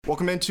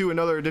Welcome into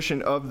another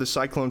edition of the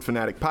Cyclone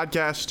Fanatic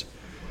podcast.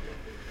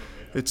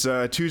 It's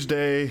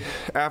Tuesday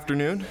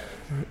afternoon.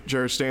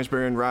 Jared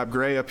Stansberry and Rob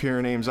Gray up here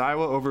in Ames,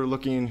 Iowa,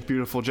 overlooking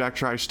beautiful Jack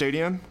Trice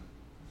Stadium.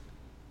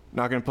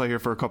 Not going to play here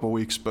for a couple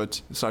weeks,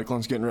 but the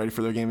Cyclones getting ready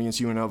for their game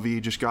against UNLV.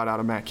 Just got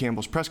out of Matt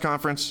Campbell's press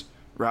conference.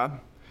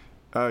 Rob,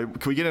 can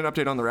we get an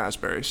update on the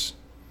Raspberries?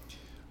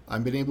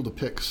 I've been able to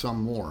pick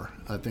some more.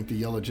 I think the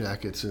Yellow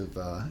Jackets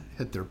have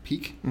hit their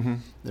peak. Mm-hmm.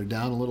 They're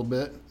down a little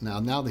bit. Now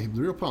the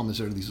real problem is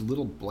there are these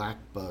little black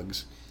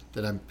bugs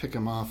that I pick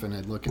them off and I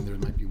look and there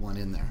might be one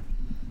in there.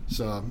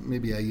 So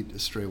maybe I eat a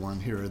stray one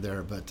here or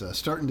there, but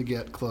starting to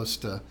get close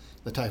to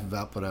the type of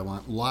output I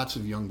want. Lots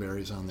of young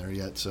berries on there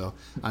yet, so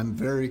I'm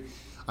very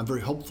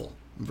hopeful.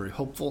 I'm very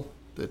hopeful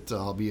that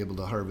I'll be able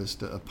to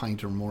harvest a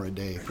pint or more a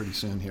day pretty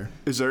soon here.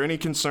 Is there any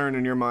concern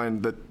in your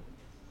mind that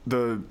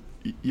the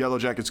Yellow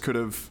Jackets could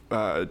have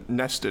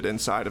nested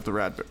inside of the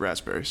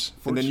raspberries,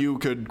 and then you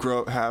could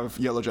have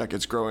Yellow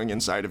Jackets growing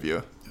inside of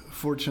you?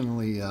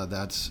 Fortunately,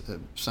 that's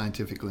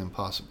scientifically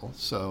impossible.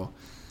 So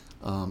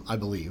I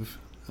believe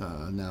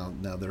now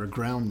they're a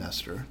ground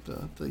nester,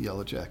 the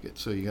Yellow Jacket.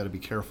 So you got to be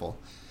careful.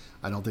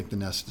 I don't think the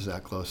nest is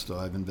that close, though.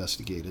 I've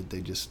investigated.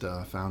 They just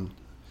found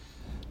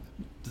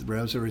the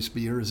raspberries to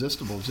be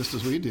irresistible, just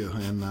as we do,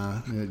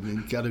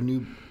 and got a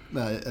new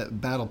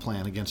battle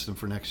plan against them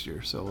for next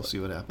year, so we'll see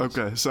what happens.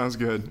 Okay, sounds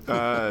good.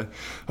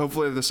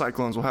 Hopefully the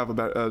Cyclones will have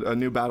a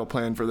new battle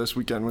plan for this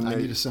weekend. I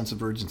need a sense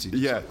of urgency.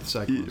 Like the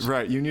Cyclones.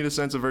 Right. You need a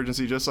sense of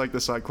urgency just like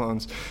the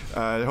Cyclones.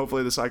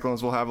 Hopefully the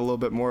Cyclones will have a little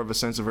bit more of a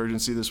sense of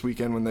urgency this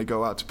weekend when they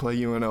go out to play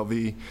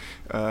UNLV.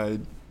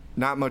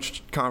 Not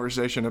much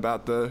conversation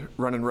about the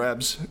running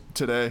Rebs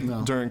today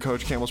during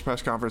Coach Campbell's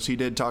press conference. He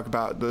did talk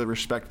about the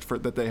respect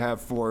that they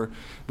have for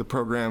the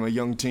program, a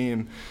young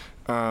team.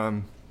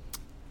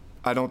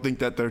 I don't think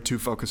that they're too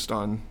focused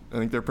on. I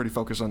think they're pretty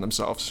focused on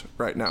themselves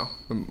right now,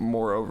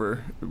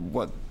 moreover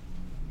what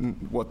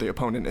the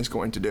opponent is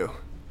going to do.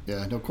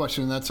 Yeah, no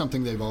question. And that's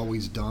something they've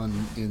always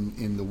done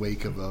in the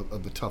wake of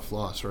a tough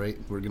loss, right?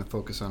 We're going to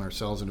focus on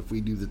ourselves, and if we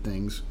do the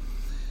things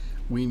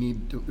we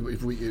need to,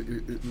 if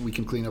we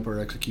can clean up our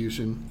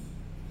execution,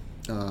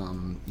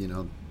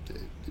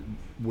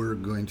 we're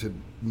going to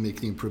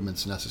make the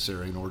improvements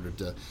necessary in order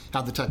to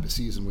have the type of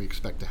season we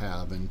expect to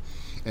have.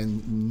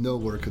 And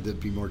nowhere could that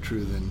be more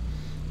true than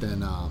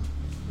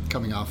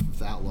coming off of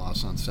that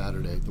loss on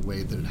Saturday, the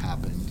way that it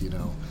happened,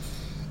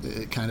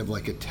 kind of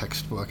like a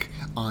textbook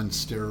on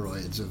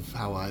steroids of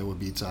how Iowa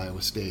beats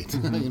Iowa State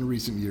in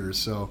recent years.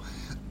 So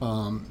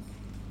a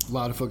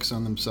lot of focus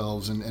on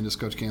themselves, and as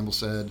Coach Campbell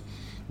said,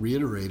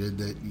 reiterated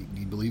that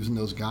he believes in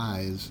those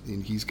guys,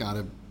 and he's got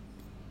to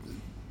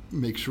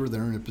make sure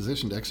they're in a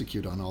position to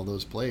execute on all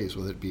those plays,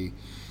 whether it be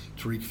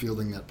Tariq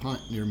fielding that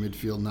punt near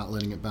midfield, not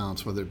letting it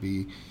bounce, whether it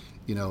be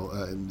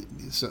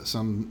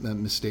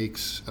some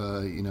mistakes,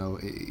 in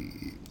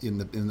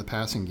the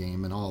passing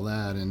game and all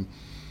that,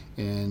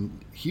 and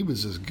he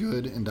was as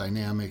good and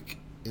dynamic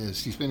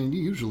as he's been, and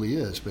he usually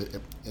is, but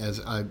as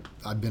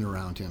I've been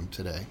around him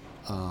today,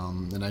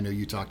 and I know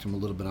you talked to him a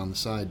little bit on the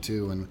side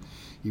too, and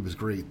he was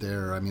great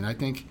there. I mean, I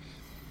think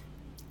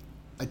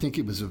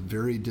it was a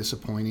very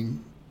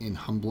disappointing and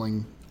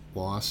humbling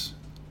loss,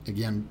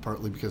 again,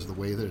 partly because of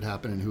the way that it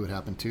happened and who it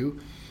happened to.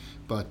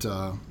 But,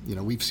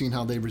 we've seen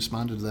how they've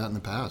responded to that in the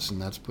past,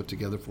 and that's put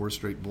together 4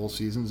 straight bowl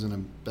seasons and a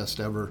best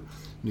ever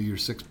New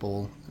Year's Six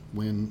bowl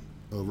win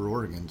over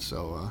Oregon.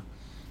 So,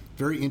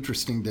 very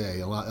interesting day.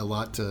 A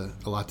lot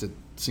to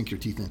sink your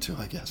teeth into,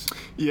 I guess.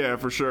 Yeah,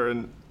 for sure.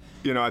 And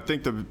I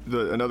think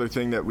the another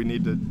thing that we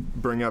need to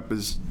bring up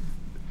is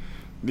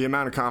the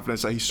amount of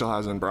confidence that he still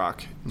has in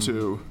Brock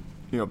to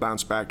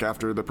bounce back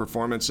after the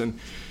performance. And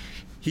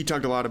he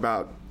talked a lot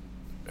about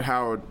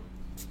how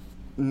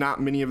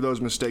not many of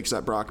those mistakes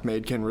that Brock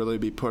made can really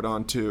be put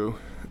onto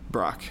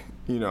Brock,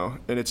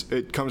 and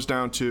it comes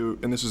down to,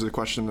 and this is the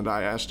question that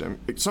I asked him,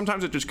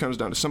 sometimes it just comes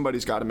down to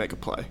somebody's got to make a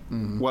play,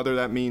 whether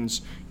that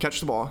means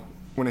catch the ball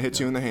when it hits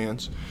you in the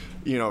hands,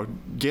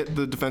 get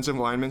the defensive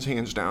lineman's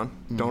hands down,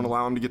 don't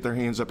allow them to get their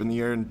hands up in the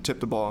air and tip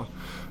the ball.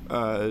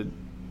 I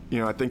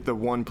think the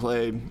one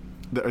play,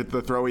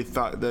 the throw he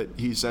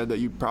said that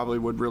you probably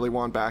would really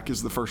want back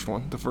is the first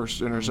one, the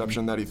first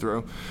interception that he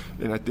threw.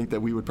 And I think that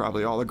we would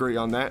probably all agree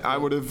on that. I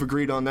would have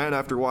agreed on that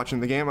after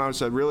watching the game. I would have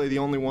said, really, the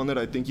only one that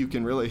I think you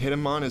can really hit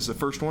him on is the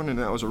first one, and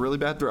that was a really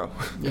bad throw.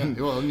 Yeah,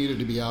 well, it needed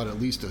to be out at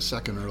least a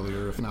second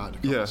earlier, if not a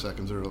couple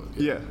seconds earlier.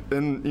 Yeah,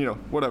 and,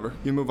 whatever.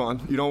 You move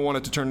on. You don't want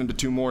it to turn into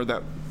 2 more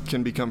that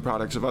can become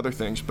products of other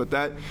things. But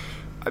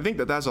I think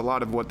that's a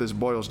lot of what this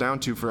boils down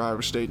to for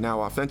Iowa State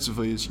now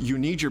offensively is you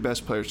need your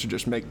best players to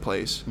just make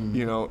plays,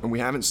 and we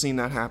haven't seen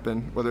that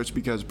happen, whether it's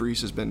because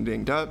Brees has been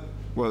dinged up,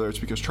 whether it's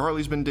because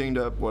Charlie's been dinged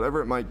up,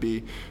 whatever it might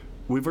be.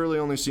 We've really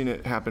only seen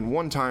it happen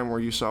one time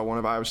where you saw one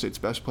of Iowa State's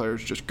best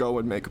players just go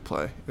and make a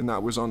play, and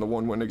that was on the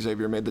one when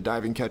Xavier made the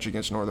diving catch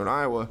against Northern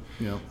Iowa.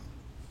 Yeah.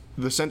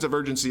 the sense of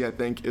urgency, I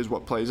think, is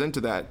what plays into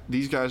that.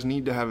 These guys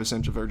need to have a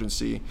sense of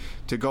urgency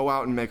to go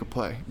out and make a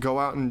play, go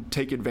out and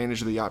take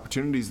advantage of the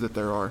opportunities that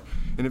there are.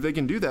 And if they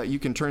can do that, you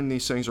can turn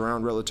these things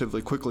around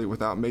relatively quickly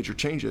without major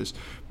changes.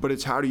 But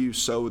it's how do you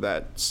sow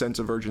that sense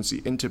of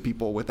urgency into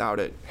people without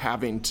it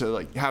having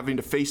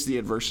to face the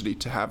adversity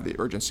to have the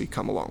urgency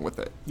come along with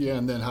it. Yeah,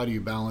 and then how do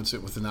you balance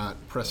it with not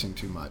pressing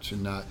too much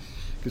and not.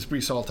 Because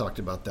Breece Hall talked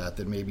about that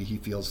maybe he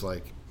feels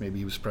like maybe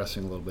he was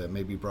pressing a little bit,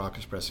 maybe Brock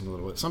is pressing a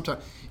little bit.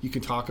 Sometimes you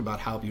can talk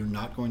about how you're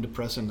not going to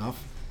press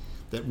enough,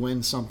 that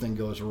when something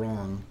goes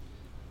wrong,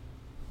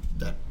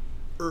 that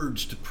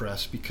urge to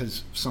press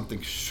because something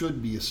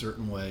should be a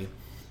certain way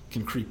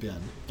can creep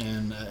in.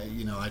 And,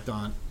 I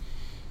thought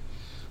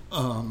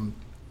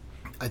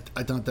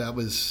I thought that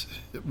was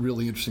a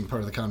really interesting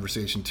part of the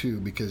conversation, too,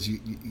 because you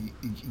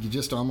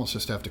just almost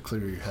just have to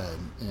clear your head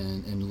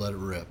and let it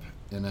rip.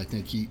 And I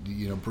think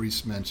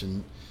Breece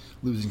mentioned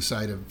losing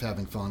sight of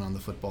having fun on the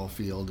football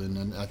field,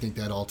 and I think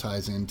that all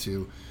ties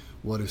into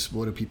what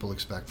do people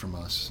expect from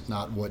us,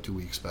 not what do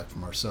we expect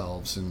from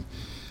ourselves. And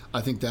I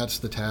think that's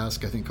the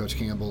task. I think Coach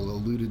Campbell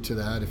alluded to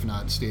that, if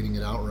not stating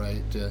it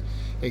outright.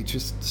 Hey,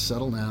 just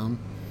settle down.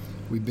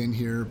 We've been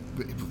here,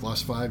 we've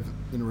lost 5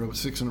 in a row,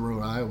 6 in a row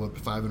at Iowa,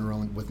 5 in a row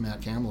with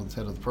Matt Campbell at the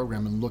head of the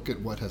program, and look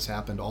at what has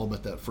happened all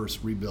but that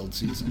first rebuild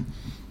season.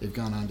 They've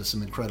gone on to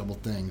some incredible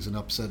things, an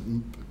upset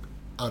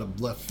out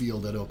of left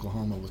field at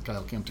Oklahoma with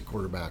Kyle Kempt at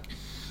quarterback.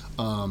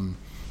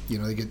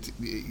 They get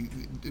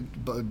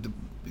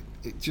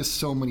just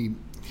so many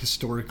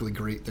historically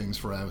great things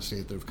for Iowa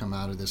State that have come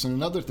out of this. And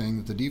another thing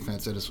that the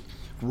defense that is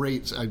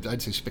great,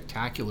 I'd say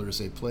spectacular as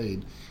they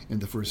played in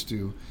the first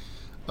 2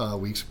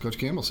 weeks. Coach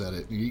Campbell said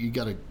it. You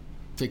got to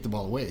take the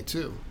ball away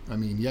too. I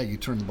mean, yeah, you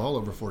turned the ball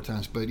over 4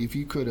 times, but if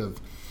you could have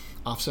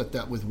offset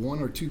that with 1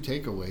 or 2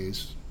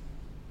 takeaways,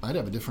 I'd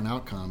have a different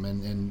outcome.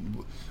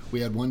 And we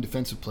had one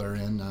defensive player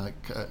in. It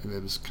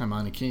was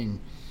Kaimana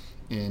King,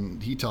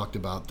 and he talked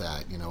about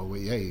that.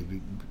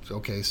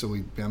 So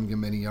we haven't given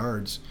many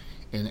yards,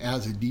 and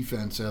as a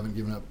defense, haven't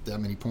given up that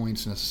many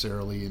points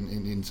necessarily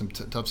in some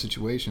tough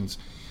situations,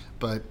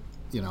 but.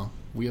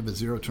 We have a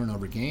 0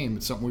 turnover game.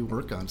 It's something we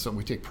work on, something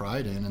we take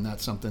pride in, and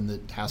that's something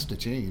that has to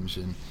change.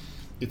 And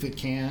if it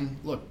can,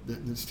 look,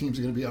 this team's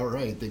going to be all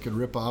right. They could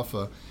rip off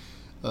a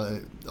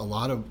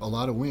lot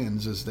of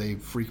wins, as they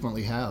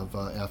frequently have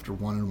after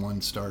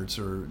 1-1 starts,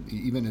 or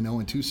even an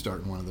 0-2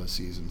 start in one of those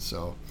seasons.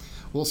 So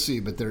we'll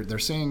see. But they're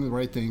saying the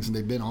right things, and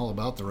they've been all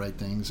about the right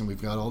things. And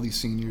we've got all these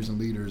seniors and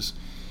leaders.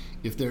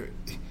 If they're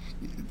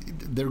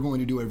going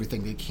to do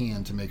everything they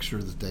can to make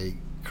sure that they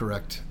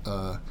correct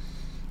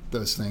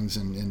those things,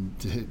 and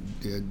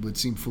it would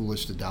seem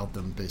foolish to doubt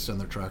them based on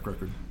their track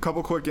record.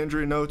 Couple quick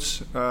injury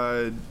notes.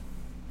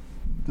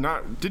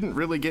 Didn't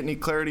really get any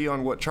clarity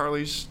on what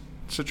Charlie's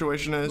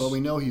situation is. Well,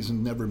 we know he's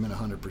never been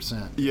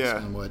 100%. Based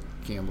on what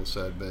Campbell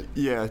said, but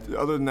yeah.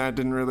 Other than that,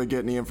 didn't really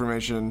get any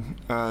information.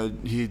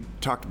 He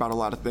talked about a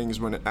lot of things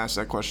when asked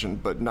that question,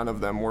 but none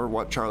of them were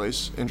what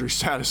Charlie's injury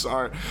status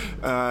are.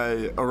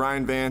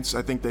 Orion Vance,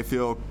 I think they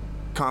feel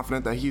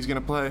confident that he's going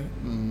to play.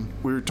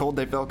 We were told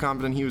they felt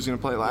confident he was going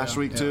to play last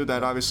week too.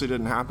 That obviously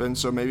didn't happen,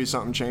 so maybe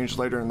something changed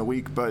later in the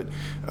week, but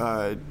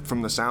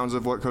from the sounds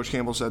of what Coach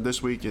Campbell said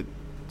this week, it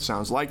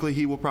sounds likely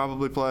he will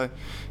probably play.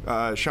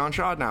 Sean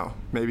Shaw now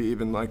maybe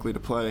even likely to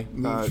play.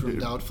 Moved from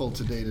doubtful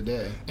to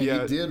day. And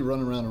he did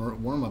run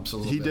around warm-ups a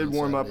little bit. He did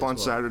warm up on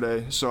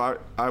Saturday, so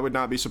I would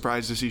not be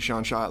surprised to see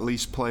Sean Shaw at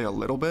least play a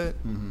little bit.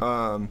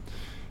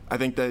 I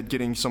think that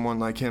getting someone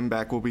like him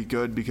back will be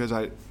good, because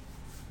I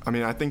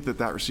think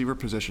that receiver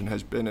position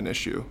has been an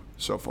issue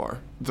so far.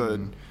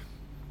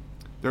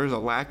 There's a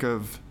lack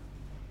of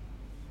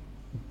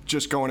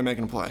just going and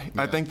making a play.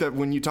 Yeah. I think that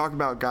when you talk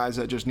about guys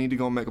that just need to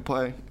go and make a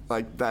play,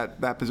 like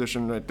that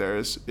position right there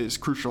is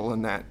crucial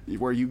in that,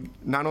 where you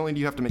not only do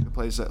you have to make the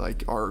plays that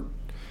are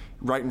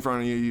right in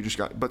front of you,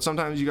 but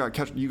sometimes you got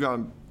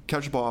to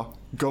catch the ball,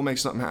 go make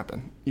something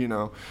happen,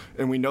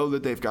 And we know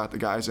that they've got the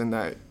guys in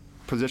that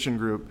position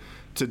group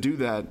to do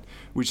that.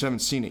 We just haven't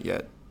seen it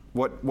yet.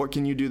 What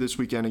can you do this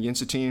weekend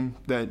against a team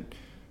that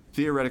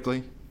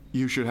theoretically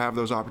you should have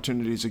those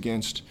opportunities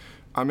against?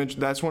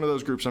 That's one of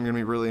those groups I'm going to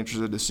be really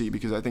interested to see,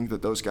 because I think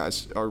that those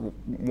guys are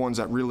ones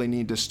that really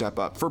need to step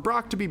up. For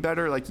Brock to be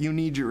better, you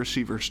need your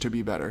receivers to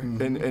be better,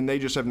 and they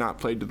just have not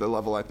played to the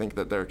level I think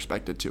that they're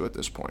expected to at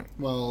this point.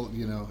 Well,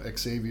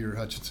 Xavier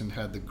Hutchinson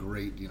had the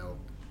great,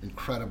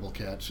 incredible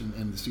catch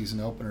in the season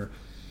opener.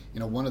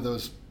 One of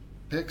those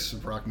picks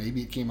of Brock,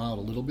 maybe it came out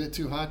a little bit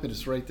too high, but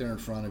it's right there in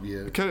front of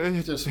you.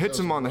 It just hits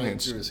him on the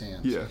hands. Through his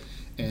hands. Yeah.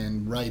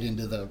 And right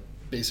into the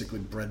basically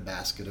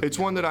breadbasket. It's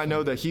one that I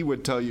know that he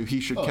would tell you he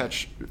should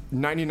catch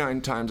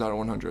 99 times out of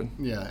 100.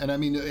 Yeah, and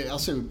I'll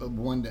say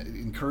one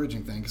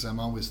encouraging thing, because I'm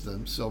always the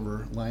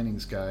silver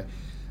linings guy.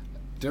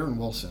 Darren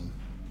Wilson,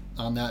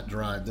 on that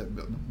drive, that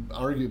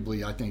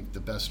arguably I think the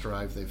best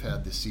drive they've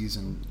had this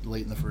season,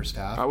 late in the first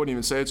half. I wouldn't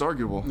even say it's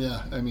arguable.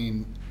 Yeah,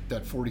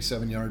 that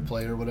 47-yard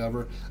play or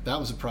whatever, that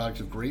was a product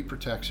of great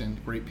protection,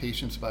 great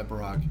patience by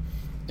Brock,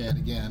 and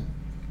again,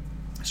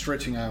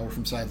 stretching Iowa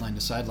from sideline to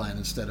sideline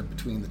instead of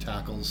between the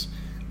tackles,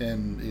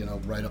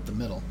 and right up the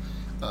middle,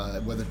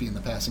 whether it be in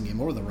the passing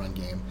game or the run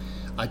game.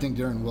 I think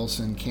Darren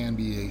Wilson can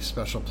be a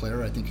special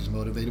player. I think he's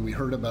motivated. We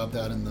heard about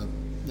that in the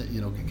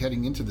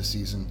heading into the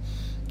season,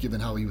 given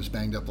how he was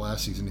banged up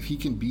last season. If he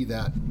can be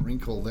that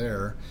wrinkle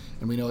there,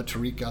 and we know that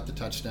Tariq got the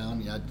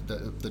touchdown,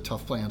 the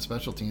tough play on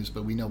special teams,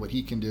 but we know what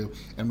he can do,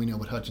 and we know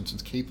what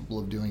Hutchinson's capable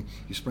of doing.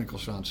 You sprinkle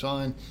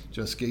Sean,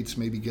 Just Gates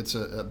maybe gets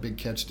a big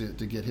catch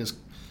to get his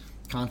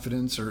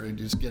confidence or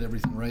just get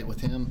everything right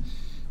with him.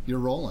 You're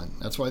rolling.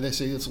 That's why they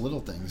say it's little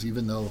things,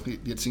 even though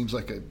it seems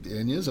like it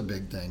is a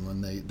big thing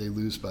when they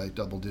lose by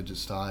double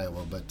digits to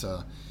Iowa. But,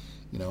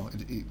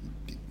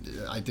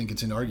 I think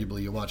it's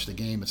inarguably, you watch the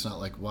game, it's not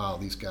like, wow,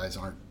 these guys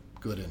aren't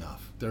good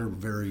enough. They're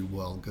very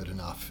well good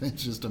enough.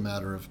 It's just a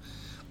matter of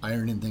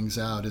ironing things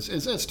out. It's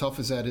as tough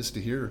as that is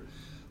to hear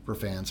for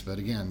fans. But,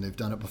 again, they've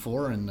done it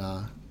before, and,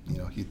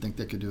 you'd think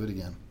they could do it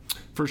again.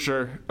 For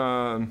sure.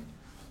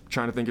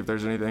 Trying to think if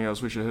there's anything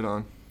else we should hit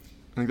on.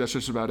 I think that's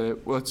just about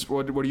it. What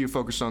are you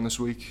focused on this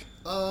week?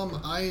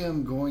 I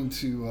am going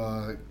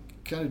to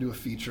kind of do a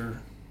feature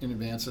in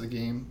advance of the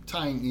game,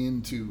 tying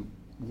into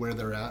where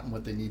they're at and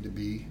what they need to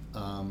be.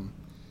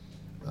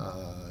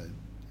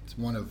 It's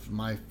one of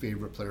my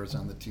favorite players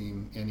on the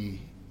team, Eni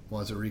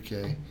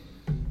Wazirike,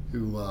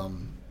 who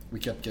we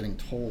kept getting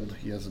told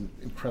he has an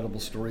incredible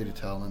story to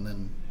tell, and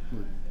then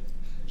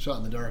shot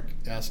in the dark,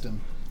 asked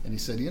him, and he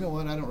said, you know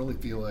what, I don't really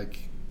feel like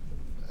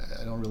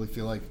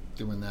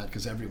doing that,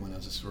 because everyone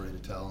has a story to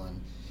tell,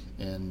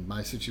 and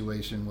my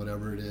situation,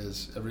 whatever it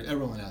is,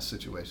 everyone has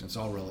situations. It's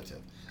all relative.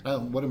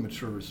 What a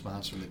mature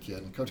response from the kid.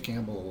 And Coach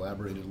Campbell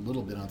elaborated a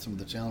little bit on some of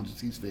the challenges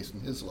he's faced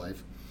in his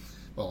life.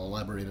 Well,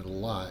 elaborated a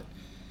lot.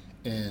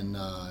 And,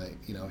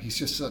 he's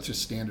just such a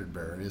standard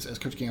bearer. As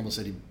Coach Campbell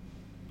said, he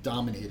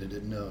dominated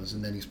at nose,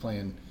 and then he's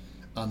playing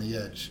on the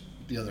edge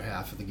the other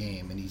half of the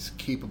game, and he's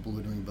capable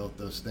of doing both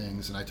those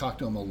things. And I talked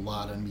to him a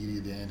lot on media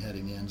day and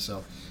heading in,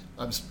 so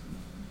I was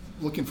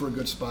looking for a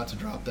good spot to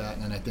drop that,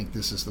 and I think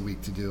this is the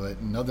week to do it.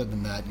 And other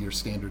than that, your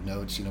standard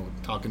notes,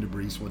 talking to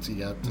Brees, what's he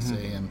got to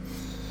say, and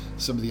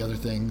some of the other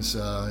things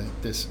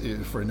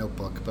for a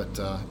notebook. But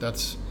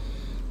that's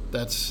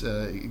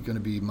going to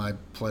be my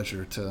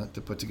pleasure to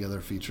put together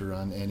a feature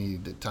on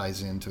Eni that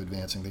ties into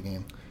advancing the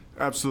game.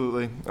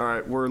 Absolutely. All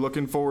right, we're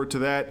looking forward to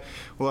that.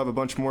 We'll have a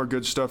bunch more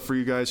good stuff for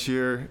you guys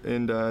here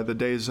in the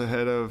days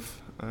ahead of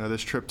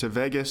this trip to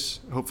Vegas.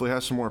 Hopefully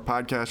have some more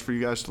podcasts for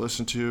you guys to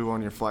listen to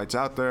on your flights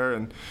out there,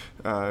 and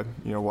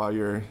while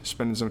you're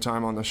spending some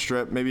time on the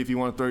Strip. Maybe if you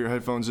want to throw your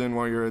headphones in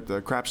while you're at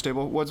the craps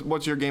table.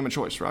 What's your game of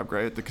choice, Rob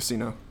Gray, at the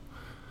casino?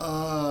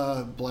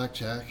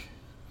 Blackjack.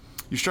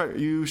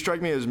 You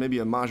strike me as maybe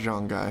a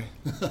mahjong guy.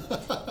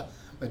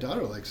 My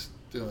daughter likes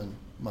doing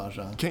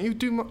mahjong. Can't you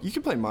you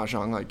can play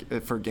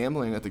mahjong for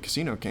gambling at the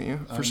casino, can't you?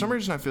 For some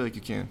reason I feel like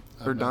you can.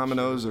 Or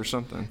dominoes or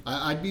something.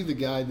 I'd be the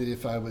guy that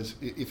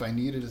if I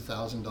needed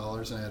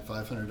 $1,000 and I had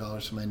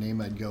 $500 to my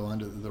name, I'd go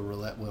onto the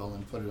roulette wheel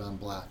and put it on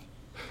black.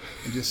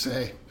 And just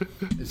say,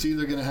 it's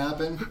either going to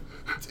happen,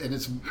 and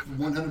it's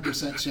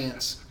 100%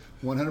 chance.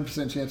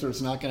 100% chance or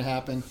it's not going to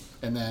happen,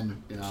 and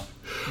then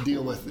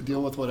deal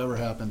with whatever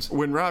happens.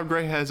 When Rob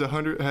Gray has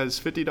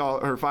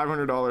 $50 or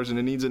 $500 and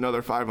it needs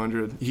another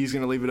 $500, he's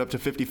going to leave it up to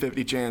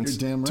 50-50 chance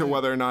to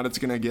whether or not it's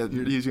going to get.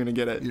 He's going to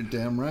get it. You're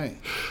damn right.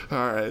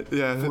 All right,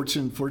 yeah.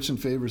 Fortune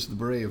favors the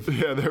brave.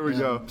 Yeah, there we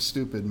go.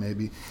 Stupid,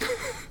 maybe.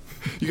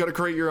 You got to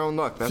create your own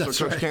luck.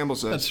 That's what Coach Campbell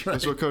says. That's right.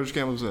 That's what Coach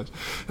Campbell says.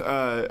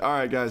 All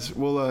right, guys.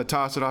 We'll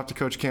toss it off to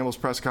Coach Campbell's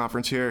press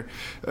conference here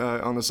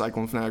on the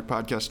Cyclone Fanatic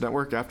Podcast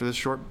Network after this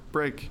short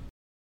break.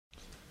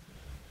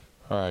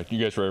 All right, you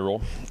guys ready to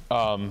roll?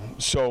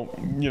 So,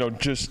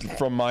 just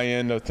from my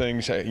end of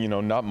things,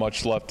 not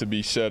much left to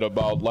be said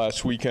about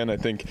last weekend. I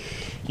think,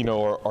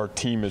 our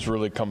team has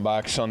really come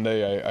back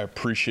Sunday. I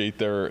appreciate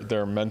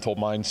their mental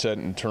mindset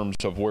in terms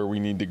of where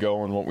we need to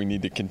go and what we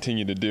need to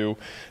continue to do.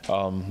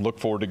 Look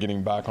forward to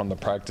getting back on the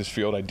practice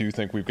field. I do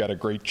think we've got a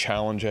great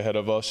challenge ahead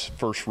of us.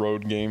 First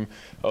road game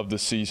of the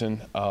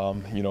season. A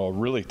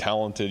really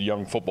talented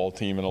young football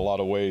team in a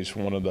lot of ways.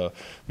 One of the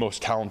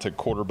most talented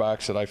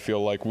quarterbacks that I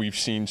feel like we've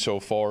seen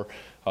so far.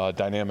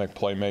 Dynamic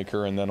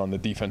playmaker, and then on the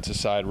defensive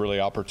side, really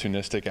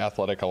opportunistic,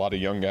 athletic, a lot of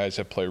young guys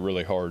that play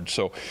really hard.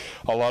 So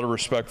a lot of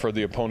respect for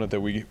the opponent that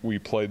we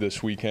play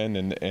this weekend,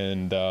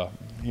 and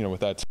with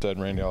that said,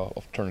 Randy,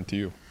 I'll turn it to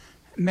you.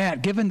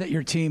 Matt, given that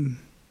your team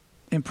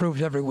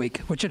improves every week,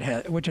 which it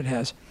has,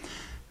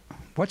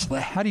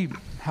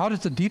 how does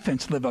the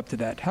defense live up to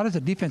that? How does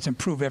the defense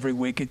improve every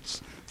week?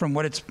 It's from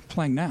what it's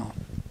playing now.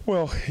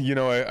 Well,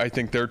 I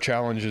think their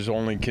challenges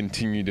only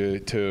continue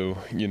to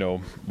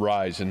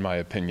rise, in my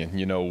opinion.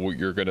 What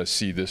you're going to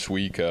see this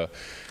week, an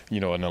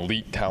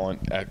elite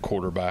talent at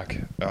quarterback.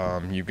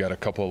 You've got a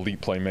couple of elite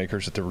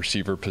playmakers at the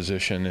receiver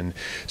position. And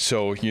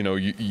so,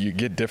 you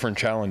get different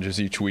challenges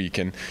each week.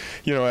 And,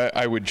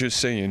 I would just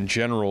say in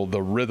general,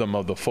 the rhythm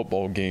of the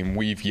football game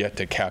we've yet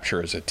to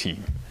capture as a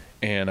team.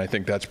 And I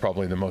think that's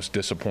probably the most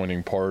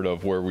disappointing part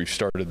of where we've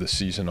started the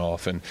season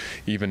off. And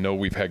even though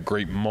we've had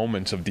great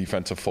moments of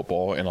defensive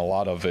football, and a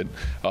lot of it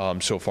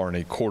so far in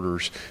 8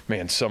 quarters,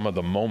 man, some of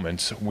the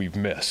moments we've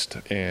missed.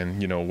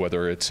 And,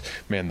 whether it's,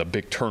 man, the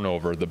big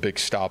turnover, the big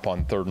stop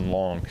on 3rd and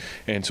long.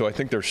 And so I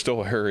think there's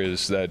still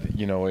areas that,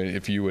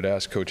 if you would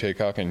ask Coach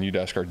Haycock and you'd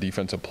ask our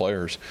defensive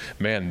players,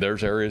 man,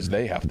 there's areas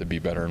they have to be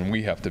better and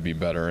we have to be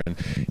better. And,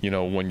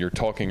 when you're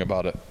talking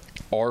about it,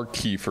 our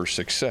key for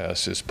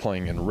success is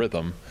playing in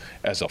rhythm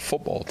as a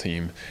football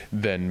team,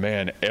 then,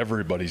 man,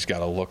 everybody's got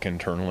to look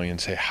internally and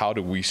say, how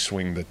do we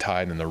swing the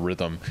tide and the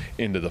rhythm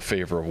into the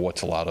favor of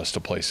what's allowed us to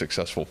play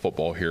successful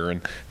football here?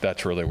 And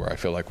that's really where I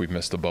feel like we've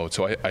missed the boat.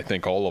 So I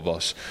think all of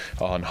us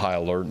are on high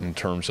alert in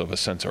terms of a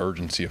sense of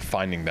urgency of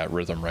finding that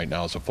rhythm right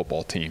now as a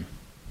football team.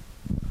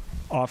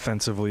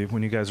 Offensively,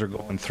 when you guys are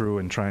going through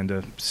and trying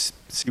to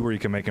see where you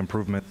can make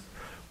improvement,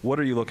 what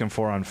are you looking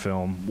for on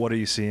film? What are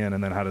you seeing?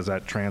 And then how does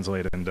that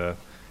translate into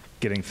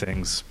getting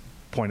things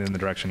pointed in the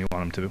direction you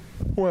want them to?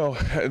 Well,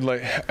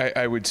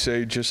 I would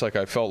say, just like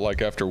I felt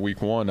like after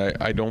week 1,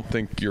 I don't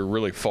think you're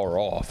really far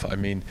off. I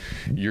mean,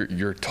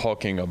 you're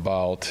talking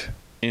about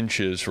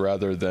inches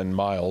rather than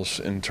miles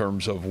in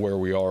terms of where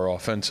we are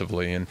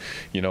offensively. And,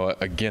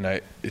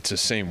 again, it's the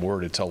same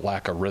word. It's a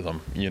lack of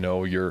rhythm.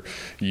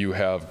 You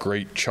have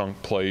great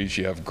chunk plays.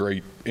 You have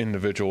great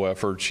individual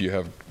efforts. You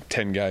have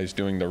 10 guys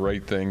doing the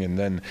right thing, and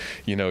then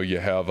you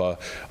have a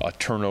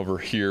turnover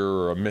here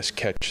or a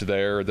miscatch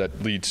there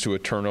that leads to a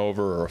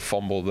turnover or a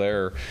fumble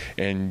there,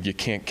 and you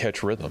can't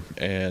catch rhythm.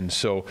 And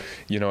so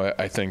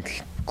I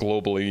think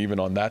globally, even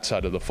on that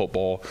side of the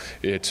football,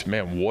 it's,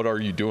 man, what are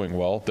you doing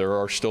well? There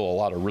are still a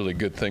lot of really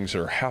good things that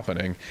are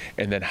happening,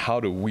 and then how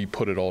do we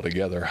put it all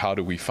together? How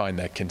do we find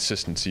that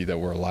consistency that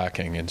we're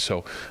lacking? And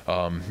so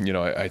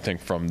I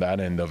think from that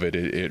end of it,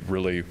 it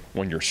really,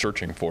 when you're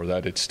searching for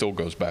that, it still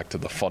goes back to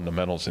the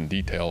fundamentals and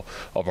detail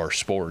of our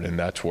sport, and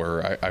that's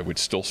where I would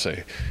still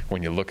say,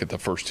 when you look at the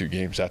first 2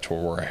 games, that's where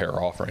we're a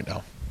hair off right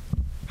now.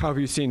 How have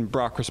you seen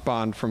Brock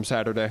respond from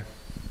Saturday?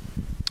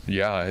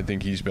 Yeah, I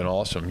think he's been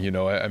awesome.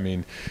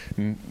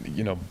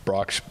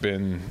 Brock's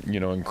been,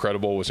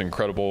 incredible, was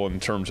incredible in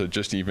terms of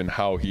just even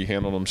how he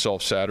handled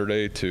himself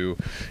Saturday to,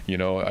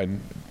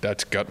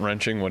 that's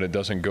gut-wrenching when it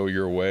doesn't go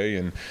your way.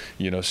 And,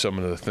 some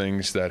of the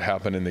things that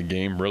happen in the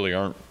game really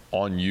aren't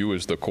on you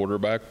as the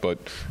quarterback, but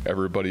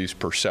everybody's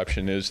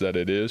perception is that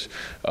it is.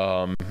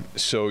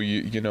 So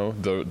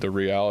the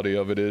reality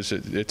of it is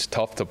it's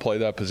tough to play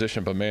that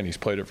position, but man, he's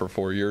played it for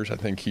 4 years. I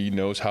think he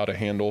knows how to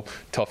handle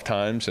tough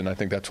times, and I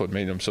think that's what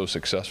made him so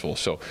successful.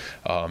 So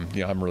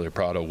I'm really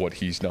proud of what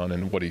he's done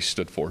and what he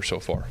stood for so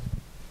far.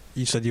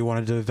 You said you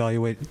wanted to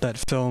evaluate that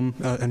film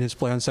and his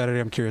play on Saturday.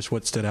 I'm curious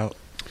what stood out.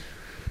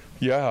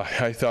 Yeah,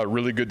 I thought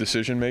really good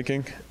decision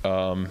making.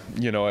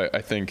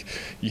 I think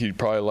he'd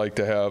probably like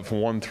to have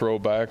one throw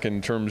back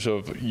in terms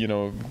of,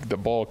 the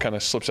ball kind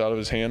of slips out of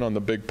his hand on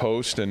the big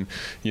post and,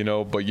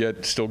 but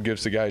yet still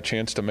gives the guy a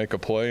chance to make a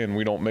play, and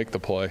we don't make the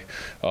play.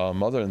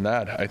 Other than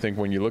that, I think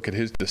when you look at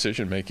his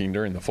decision making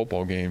during the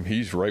football game,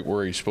 he's right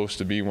where he's supposed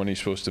to be when he's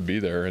supposed to be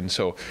there. And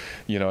so,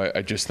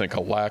 I just think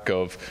a lack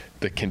of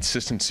the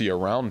consistency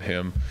around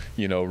him,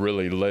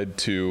 really led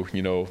to,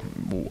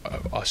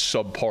 a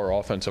subpar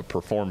offensive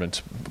performance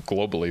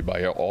globally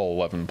by all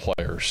 11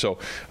 players. So,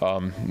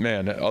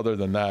 other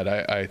than that,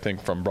 I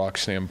think from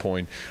Brock's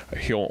standpoint,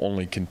 he'll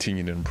only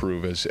continue to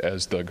improve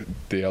as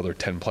the other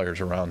 10 players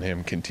around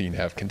him continue to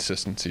have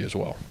consistency as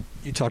well.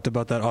 You talked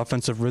about that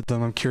offensive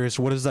rhythm. I'm curious,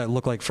 what does that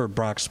look like for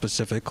Brock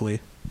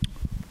specifically?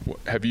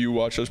 Have you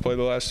watched us play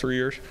the last 3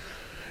 years?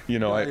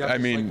 I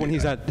mean, when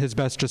he's at his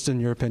best, just in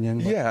your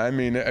opinion. But.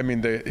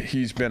 Yeah,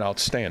 he's been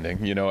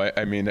outstanding.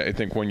 I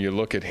think when you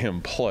look at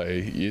him play,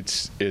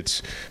 it's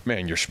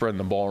man, you're spreading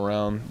the ball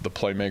around. The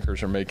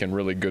playmakers are making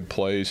really good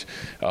plays,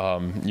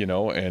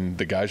 and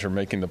the guys are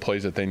making the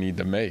plays that they need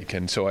to make.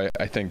 And so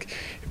I think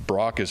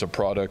Brock is a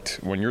product.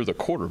 When you're the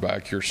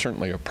quarterback, you're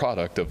certainly a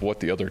product of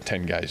what the other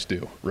 10 guys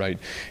do, right?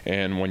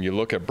 And when you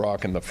look at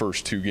Brock in the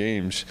first 2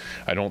 games,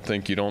 I don't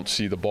think you don't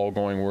see the ball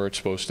going where it's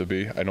supposed to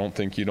be. I don't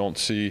think you don't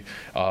see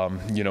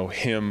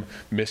him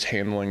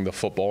mishandling the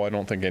football. I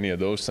don't think any of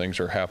those things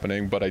are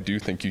happening, but I do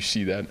think you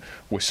see that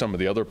with some of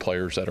the other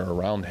players that are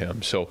around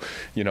him. So,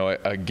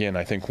 again,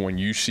 I think when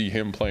you see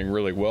him playing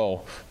really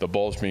well, the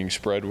ball's being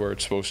spread where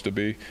it's supposed to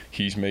be.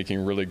 He's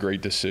making really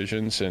great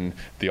decisions, and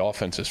the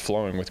offense is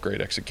flowing with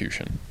great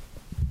execution.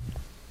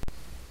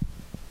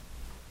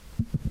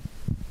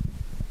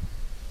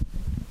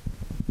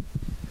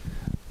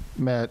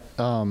 Matt,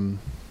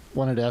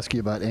 wanted to ask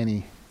you about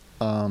Enny.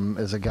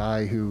 As a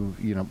guy who,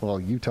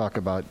 you talk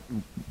about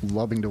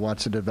loving to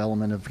watch the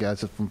development of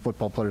guys from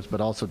football players,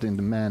 but also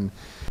into men.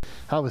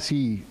 How has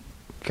he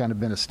kind of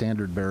been a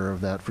standard bearer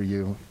of that for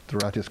you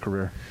throughout his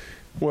career?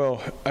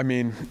 Well,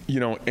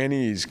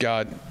 Enny's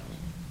got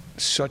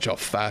such a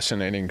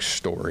fascinating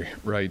story,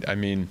 right?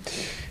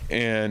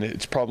 And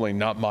it's probably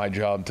not my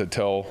job to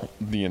tell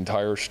the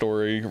entire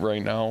story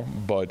right now,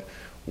 but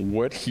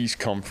what he's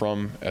come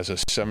from as a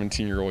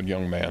 17-year-old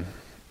young man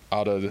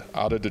out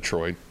of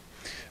Detroit,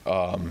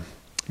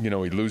 he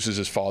loses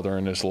his father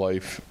in his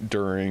life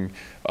during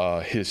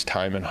his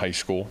time in high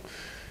school.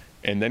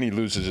 And then he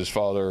loses his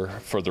father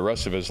for the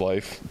rest of his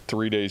life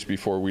 3 days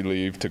before we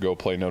leave to go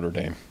play Notre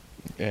Dame.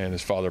 And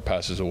his father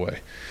passes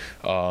away.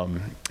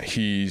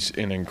 He's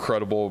an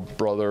incredible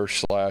brother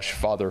 /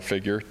 father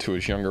figure to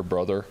his younger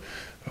brother,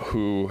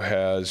 who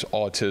has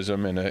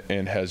autism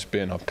and has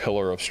been a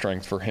pillar of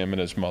strength for him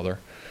and his mother.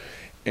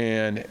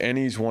 And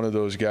he's one of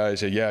those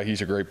guys that, yeah,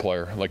 he's a great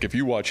player. Like, if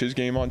you watch his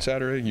game on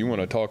Saturday, you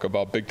want to talk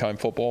about big-time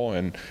football,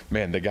 and,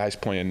 man, the guy's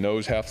playing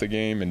nose half the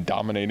game and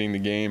dominating the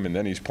game, and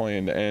then he's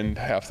playing the end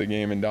half the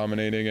game and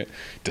dominating it.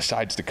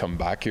 Decides to come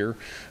back here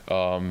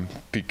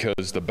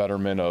because the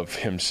betterment of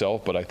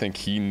himself, but I think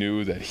he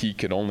knew that he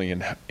could only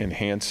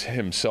enhance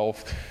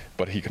himself,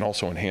 but he can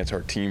also enhance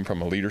our team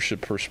from a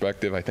leadership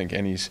perspective. I think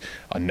Ennie's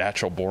a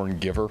natural-born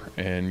giver,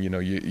 and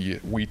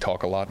we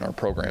talk a lot in our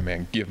program,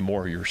 man, give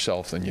more of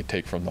yourself than you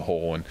take from the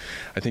whole, and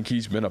I think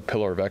he's been a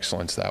pillar of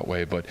excellence that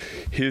way. But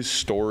his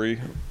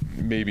story,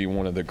 maybe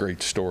one of the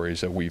great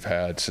stories that we've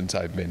had since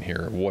I've been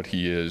here, what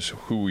he is,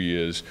 who he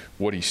is,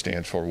 what he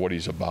stands for, what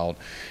he's about,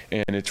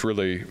 and it's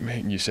really,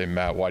 you say,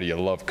 Matt, why do you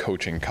love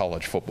coaching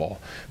college football?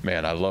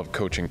 Man, I love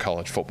coaching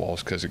college football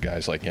because of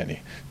guys like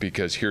Ennie,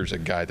 because here's a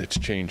guy that's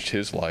changed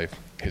his life,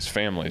 his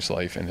family's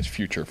life, and his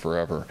future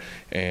forever.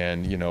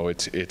 And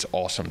it's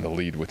awesome to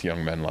lead with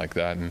young men like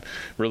that. And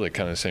really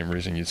kind of the same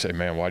reason you'd say,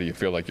 man, why do you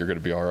feel like you're going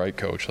to be all right,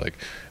 coach? Like,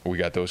 we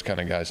got those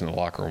kind of guys in the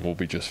locker room, we'll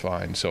be just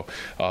fine. So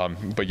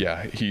but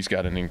yeah, he's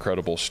got an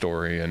incredible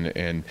story,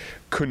 and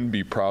couldn't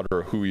be prouder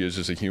of who he is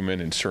as a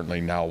human, and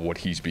certainly now what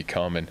he's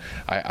become. And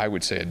I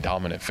would say a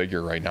dominant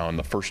figure right now. In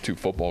the first 2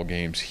 football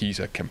games, he's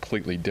a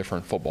completely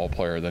different football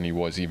player than he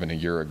was even a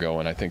year ago.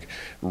 And I think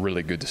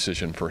really good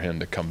decision for him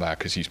to come back,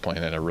 because he's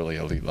playing at a really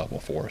elite level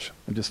for us.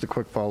 And just a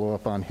quick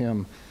follow-up on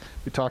him.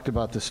 We talked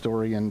about this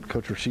story, and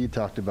Coach Rashid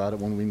talked about it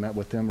when we met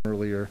with him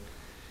earlier.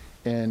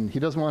 And he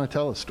doesn't want to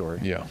tell a story.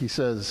 Yeah. He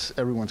says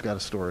everyone's got a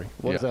story.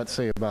 What does that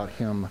say about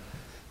him?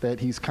 That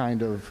he's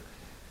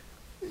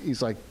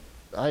like,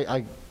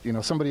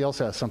 somebody else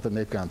has something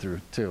they've gone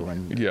through too,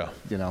 and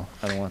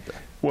I don't want that.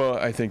 Well,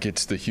 I think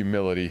it's the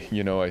humility.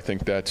 I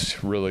think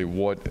that's really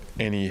what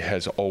Ennie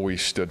has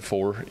always stood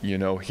for.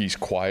 He's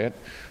quiet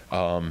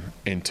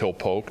until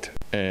poked,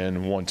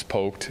 and once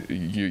poked,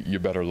 you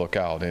better look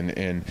out.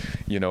 And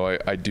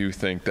I do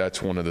think that's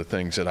one of the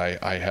things that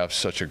I have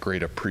such a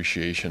great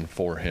appreciation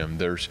for him.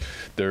 There's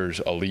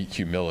elite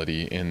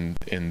humility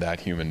in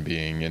that human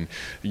being, and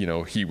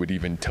he would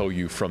even tell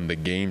you from the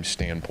game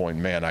standpoint,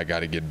 man, I got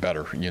to get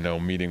better.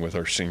 Meeting with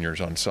our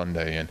seniors on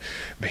Sunday, and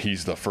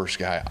he's the first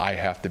guy. I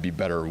have to be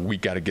better. We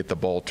got to get the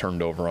ball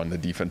turned over on the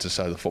defensive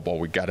side of the football.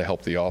 We got to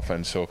help the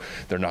offense so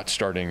they're not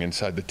starting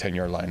inside the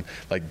 10-yard line.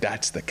 Like,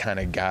 that's the kind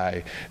of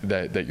guy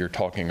that you're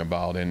talking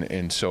about.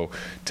 And so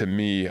to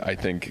me, I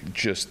think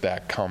just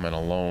that comment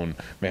alone,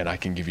 man, I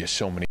can give you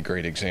so many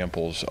great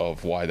examples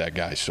of why that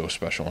guy's so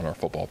special in our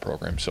football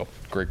program. So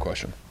great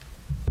question.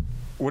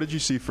 What did you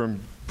see from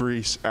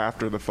Breece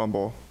after the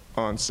fumble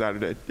on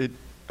Saturday?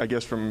 I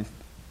guess from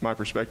my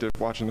perspective,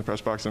 watching the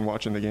press box and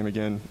watching the game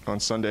again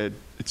on Sunday,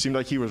 it seemed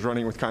like he was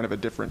running with kind of a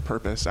different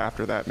purpose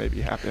after that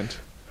maybe happened.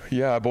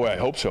 Yeah, boy, I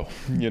hope so.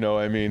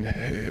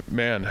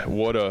 Man,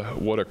 what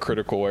a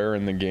critical error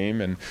in the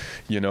game. And,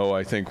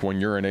 I think when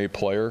you're an A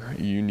player,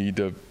 you need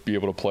to be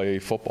able to play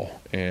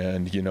football.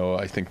 And,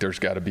 I think there's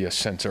got to be a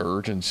sense of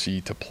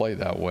urgency to play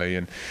that way.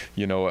 And,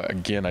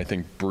 again, I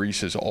think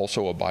Breece is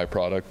also a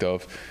byproduct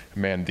of,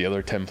 man, the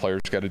other 10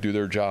 players got to do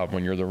their job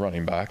when you're the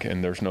running back,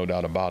 and there's no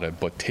doubt about it.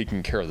 But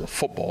taking care of the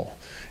football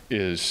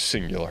is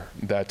singular.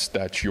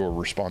 That's your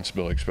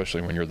responsibility,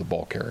 especially when you're the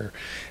ball carrier.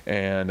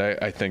 And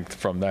I think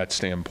from that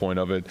standpoint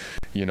of it,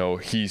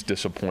 he's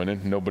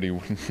disappointed. Nobody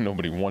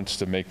wants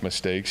to make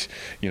mistakes.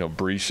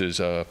 Breece is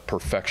a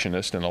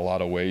perfectionist in a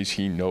lot of ways.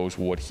 He knows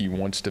what he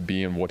wants to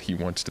be and what he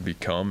wants to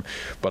become.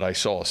 But I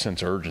saw a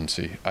sense of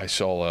urgency. I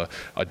saw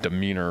a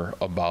demeanor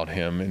about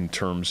him in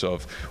terms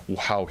of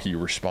how he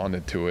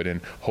responded to it. And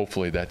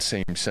hopefully that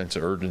same sense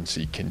of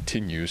urgency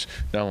continues,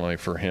 not only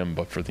for him,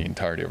 but for the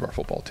entirety of our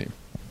football team.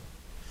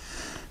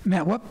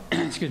 Matt, what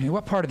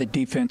part of the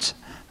defense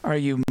are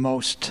you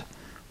most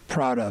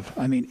proud of?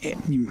 I mean,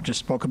 you just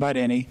spoke about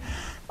Ennie.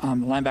 The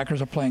linebackers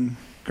are playing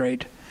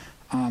great.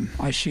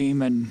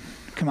 Isheem and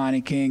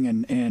Kamani King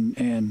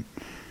and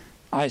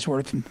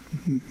Eisworth,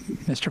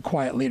 Mr.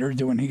 Quiet Leader,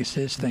 doing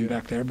his thing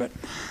back there. But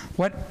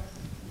what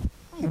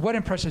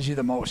impresses you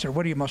the most, or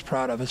what are you most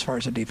proud of as far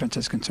as the defense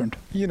is concerned?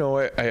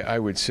 I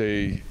would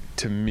say,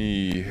 to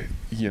me,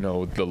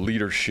 the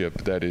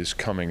leadership that is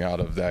coming out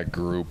of that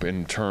group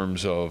in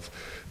terms of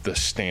the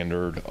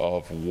standard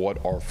of what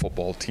our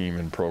football team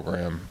and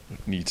program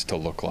needs to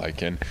look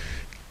like. And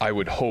I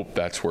would hope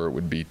that's where it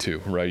would be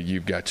too, right?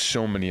 You've got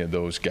so many of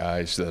those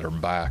guys that are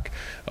back.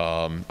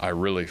 I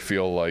really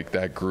feel like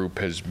that group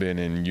has been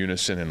in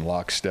unison and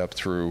lockstep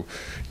through,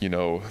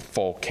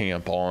 fall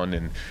camp on,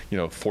 and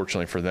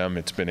fortunately for them,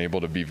 it's been able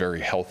to be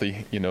very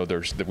healthy.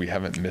 We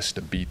haven't missed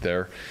a beat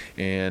there,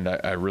 and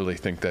I really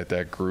think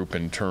that group,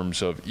 in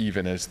terms of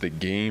even as the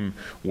game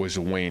was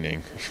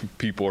waning,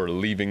 people are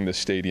leaving the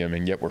stadium,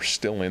 and yet we're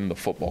still in the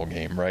football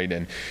game, right?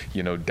 And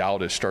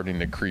doubt is starting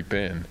to creep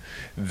in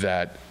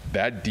that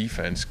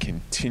defense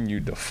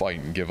continued to fight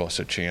and give us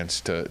a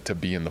chance to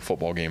be in the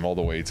football game all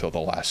the way till the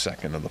last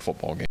second of the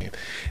football game.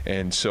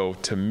 And so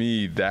to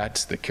me,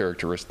 that's the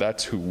characteristic.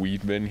 That's who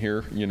we've been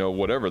here.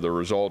 Whatever the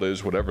result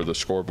is, whatever the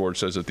scoreboard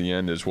says at the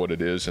end is what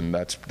it is, and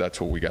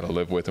that's what we got to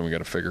live with, and we got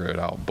to figure it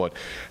out. But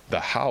the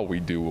how we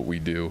do what we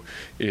do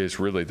is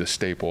really the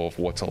staple of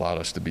what's allowed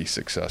us to be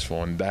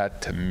successful, and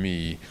that to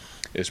me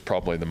is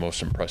probably the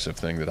most impressive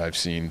thing that I've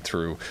seen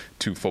through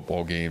 2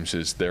 football games,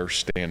 is their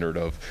standard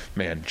of,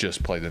 man,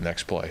 just play the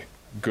next play.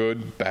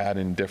 Good, bad,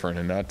 and different.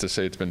 And not to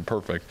say it's been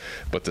perfect,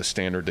 but the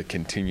standard to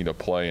continue to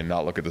play and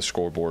not look at the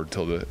scoreboard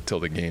till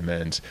the game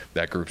ends.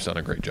 That group's done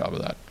a great job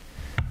of that.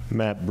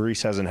 Matt,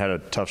 Brees hasn't had a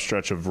tough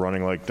stretch of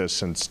running like this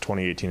since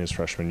 2018, his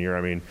freshman year.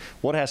 I mean,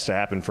 what has to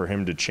happen for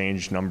him to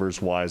change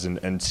numbers-wise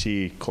and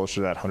see closer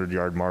to that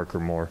 100-yard mark or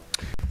more?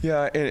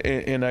 Yeah,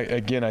 and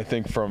I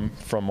think from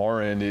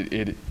our end,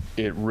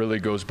 it really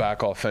goes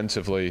back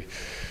offensively.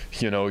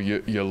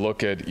 You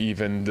look at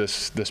even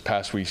this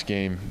past week's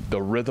game,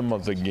 the rhythm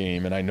of the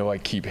game, and I know I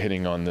keep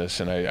hitting on this,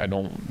 and I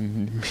don't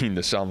mean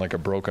to sound like a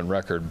broken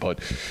record, but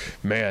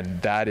man,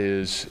 that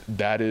is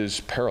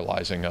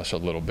paralyzing us a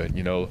little bit.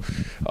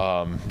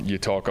 You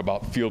talk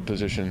about field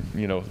position.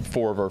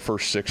 4 of our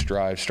first 6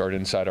 drives start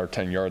inside our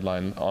 10-yard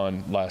line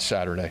on last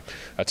Saturday.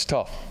 That's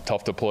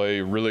tough to play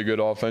really good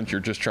offense.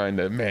 You're just trying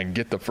to,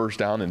 get the first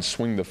down and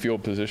swing the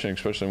field position,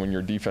 especially when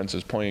your defense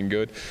is playing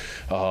good,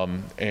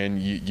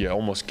 and you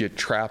almost get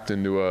trapped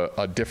into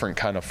a different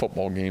kind of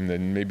football game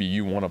than maybe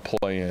you want to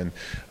play in,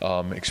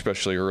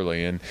 especially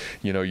early. And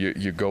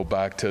you go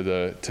back to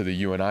the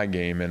UNI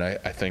game, and I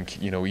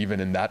think even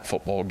in that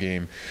football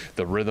game,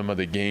 the rhythm of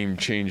the game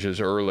changes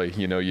early.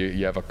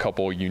 You have a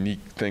couple unique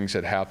things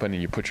that happen,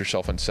 and you put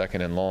yourself in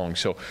 2nd and long.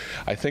 So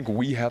I think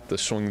we have to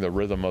swing the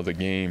rhythm of the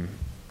game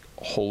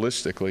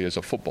holistically as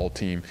a football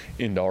team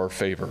into our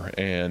favor,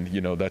 and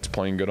that's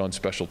playing good on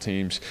special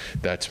teams,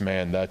 that's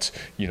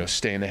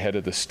staying ahead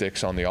of the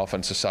sticks on the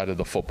offensive side of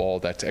the football,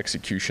 that's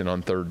execution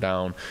on 3rd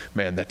down,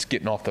 that's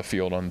getting off the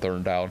field on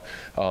 3rd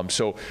down.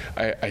 So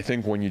I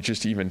think when you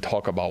just even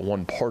talk about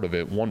one part of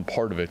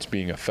it's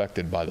being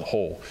affected by the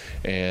whole,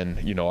 and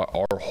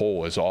our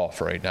whole is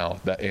off right now,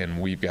 and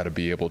we've got to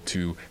be able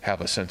to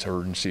have a sense of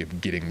urgency of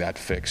getting that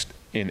fixed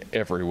in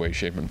every way,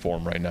 shape, and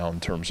form right now in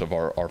terms of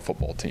our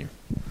football team.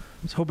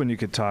 I was hoping you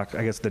could talk,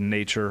 I guess, the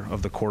nature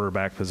of the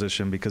quarterback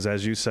position, because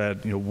as you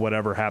said,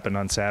 whatever happened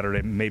on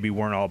Saturday maybe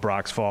weren't all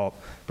Brock's fault,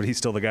 but he's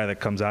still the guy that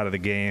comes out of the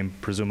game.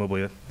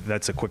 Presumably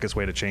that's the quickest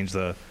way to change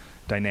the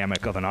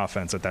dynamic of an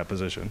offense at that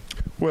position.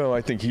 Well,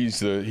 I think he's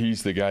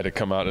the guy to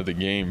come out of the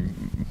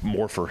game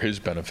more for his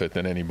benefit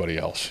than anybody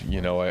else.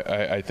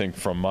 I think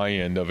from my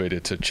end of it,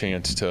 it's a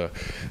chance to,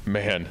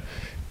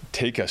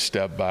 take a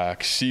step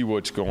back, see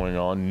what's going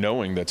on,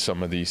 knowing that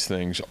some of these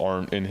things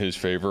aren't in his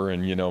favor.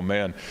 And,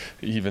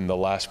 even the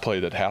last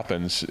play that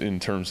happens in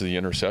terms of the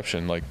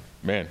interception,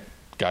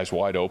 guy's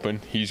wide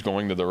open. He's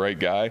going to the right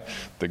guy.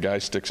 The guy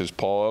sticks his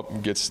paw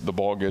up, the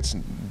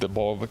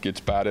ball gets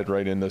batted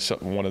right into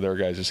one of their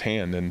guys'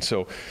 hand. And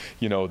so,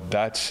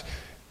 that's,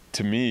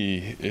 to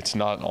me, it's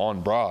not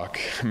on Brock.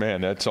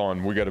 That's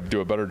on. We got to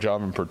do a better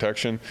job in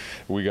protection.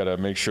 We got to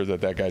make sure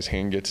that guy's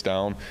hand gets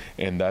down,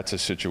 and that's a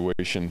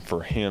situation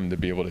for him to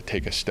be able to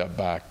take a step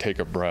back, take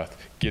a breath,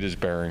 get his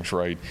bearings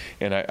right.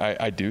 And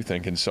I do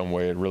think in some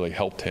way it really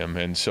helped him.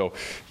 And so,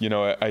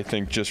 I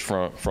think just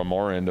from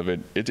our end of it,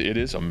 it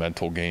is a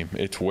mental game.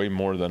 It's way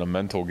more than a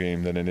mental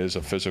game than it is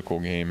a physical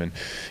game. And,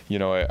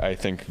 I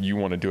think you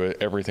want to do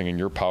everything in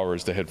your power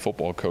as the head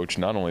football coach,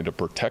 not only to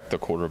protect the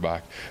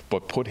quarterback,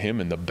 but put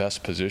him in the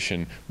best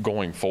position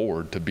going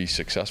forward to be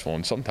successful.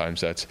 And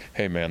sometimes that's,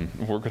 hey, man,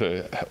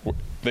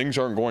 things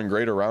aren't going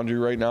great around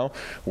you right now.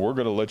 We're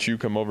going to let you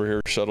come over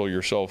here, settle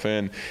yourself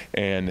in,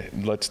 and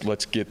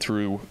let's get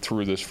through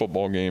this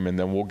football game, and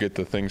then we'll get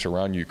the things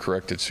around you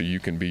corrected so you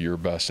can be your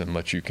best and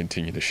let you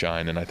continue to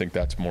shine. And I think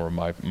that's more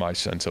of my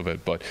sense of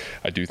it. But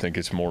I do think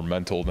it's more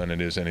mental than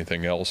it is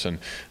anything else. And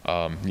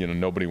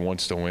nobody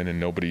wants to win, and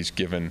nobody's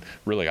given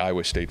really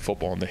Iowa State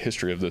football in the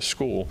history of this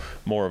school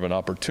more of an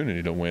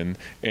opportunity to win,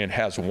 and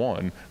has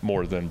won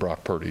more than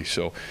Brock Purdy.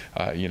 So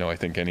I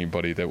think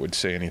anybody that would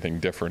say anything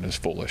different is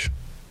foolish.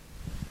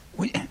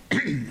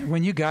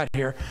 When you got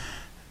here,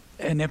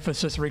 an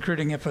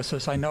recruiting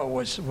emphasis, I know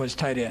was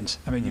tight ends.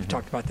 You've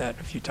talked about that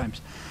a few times.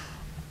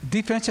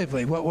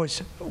 Defensively,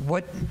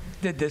 what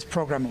did this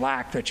program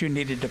lack that you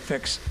needed to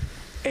fix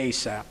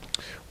ASAP?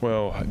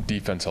 Well,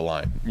 defensive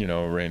line.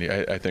 Randy,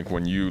 I think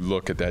when you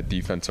look at that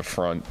defensive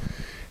front,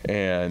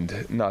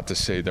 and not to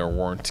say there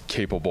weren't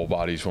capable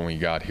bodies when we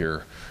got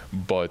here,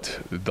 but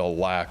the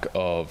lack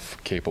of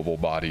capable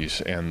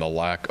bodies and the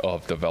lack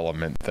of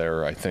development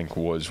there, I think,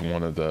 was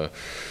one of the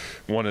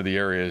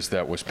areas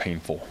that was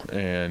painful.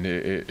 And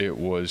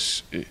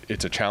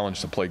it's a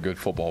challenge to play good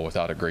football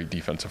without a great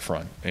defensive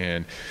front.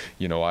 And,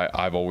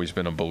 I've always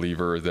been a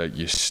believer that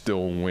you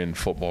still win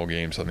football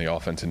games on the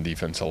offense and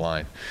defensive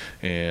line.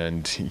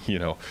 And,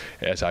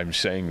 as I'm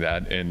saying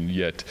that, and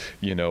yet,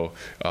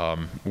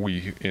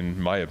 we,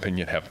 in my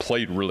opinion, have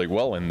played really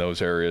well in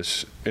those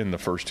areas in the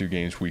first 2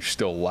 games. We've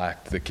still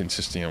lacked the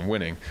consistency in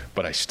winning,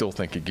 but I still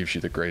think it gives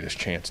you the greatest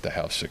chance to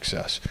have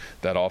success.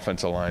 That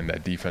offensive line,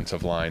 that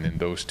defensive line, and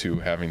those two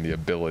having the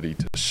ability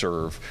to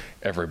serve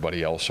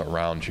everybody else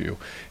around you.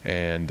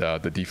 And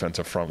the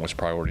defensive front was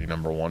priority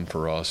number 1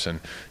 for us. And,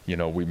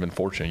 we've been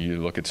fortunate. You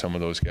look at some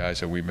of those guys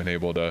that we've been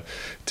able to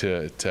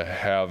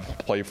have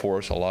play for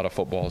us a lot of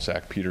football.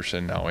 Zach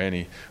Peterson, now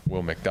Annie,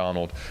 Will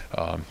McDonald,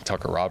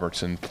 Tucker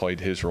Robertson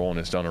played his role and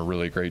has done a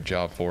really great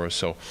job for us.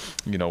 So,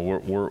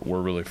 we're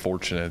really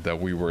fortunate that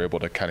we were able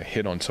to kind of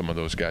hit on some of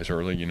those guys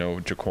early.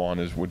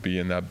 Jaquan would be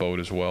in that boat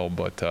as well.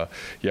 But,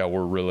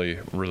 we're really,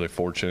 really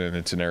fortunate, and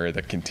it's an area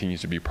that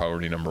continues to be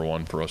priority number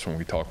 1 for us when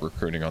we talk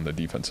recruiting on the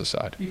defensive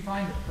side. You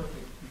find it perfect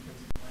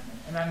defensive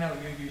lineman, and I know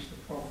you use the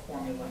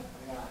formula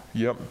a lot.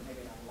 Yep. Maybe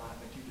not a lot,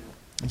 but you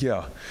do.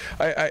 Yeah,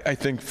 I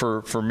think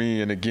for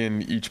me, and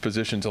again, each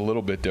position's a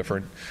little bit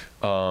different.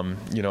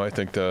 I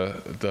think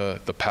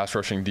the pass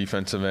rushing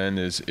defensive end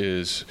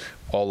is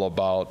all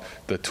about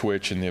the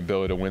twitch and the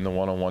ability to win the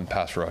one-on-one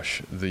pass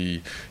rush.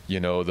 The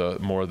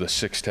more of the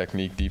 6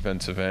 technique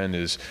defensive end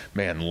is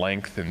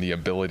length and the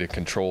ability to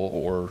control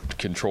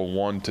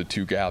 1 to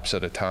 2 gaps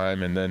at a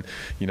time. And then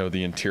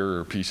the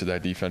interior piece of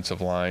that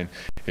defensive line,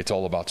 it's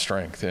all about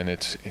strength, and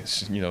it's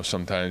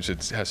sometimes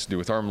it has to do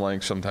with arm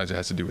length, sometimes it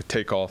has to do with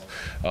takeoff,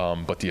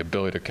 but the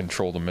ability to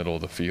control the middle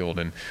of the field.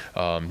 And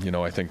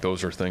I think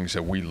those are things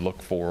that we look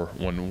for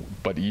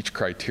but each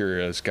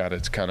criteria has got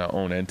its kind of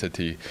own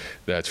entity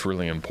that's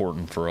really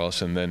important for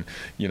us. And then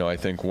I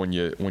think when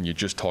you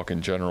just talk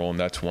in general, and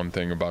that's one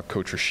thing about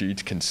Coach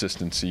Rashid's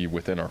consistency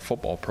within our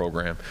football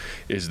program,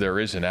 is there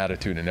is an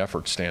attitude and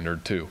effort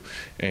standard too.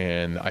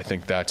 And I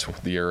think that's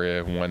the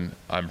area when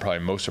I'm probably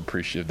most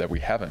appreciative that we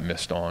haven't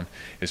missed on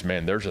is,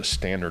 there's a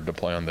standard to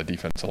play on the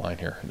defensive line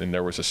here. And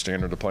there was a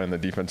standard to play on the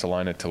defensive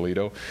line at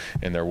Toledo,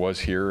 and there was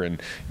here. And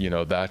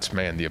that's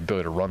the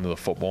ability to run to the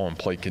football and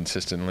play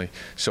consistently.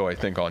 So I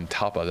think on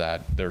top of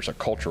that, there's a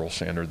cultural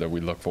standard that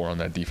we look for on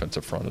that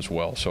defensive front as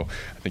well. So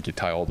I think you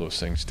tie all those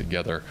things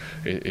together,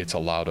 it's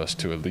allowed us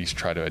to at least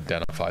try to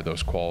identify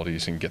those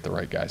qualities and get the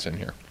right guys in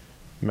here.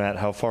 Matt,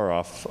 how far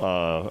off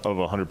of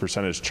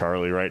 100% is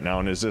Charlie right now?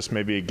 And is this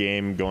maybe a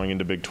game going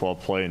into Big 12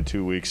 play in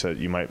 2 weeks that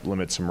you might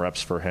limit some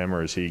reps for him,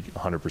 or is he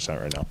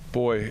 100% right now?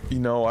 Boy,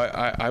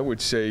 I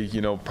would say,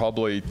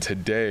 probably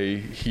today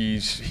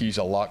he's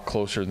a lot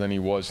closer than he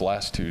was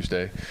last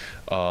Tuesday.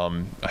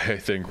 I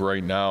think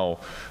right now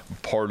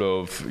part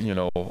of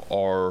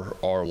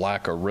our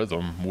lack of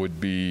rhythm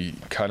would be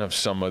kind of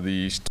some of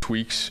these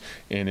tweaks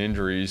and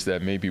injuries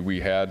that maybe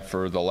we had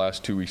for the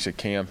last 2 weeks of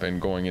camp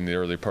and going in the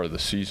early part of the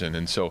season.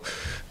 And so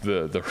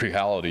the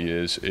reality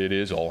is it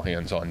is all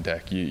hands on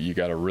deck. You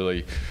got a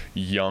really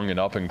young and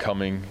up and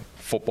coming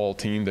football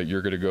team that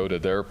you're going to go to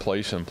their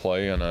place and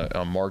play on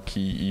a marquee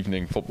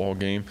evening football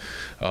game.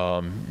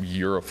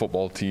 You're a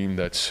football team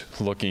that's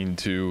looking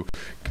to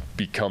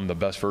become the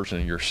best version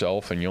of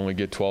yourself, and you only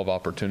get 12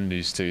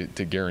 opportunities to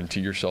guarantee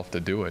yourself to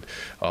do it.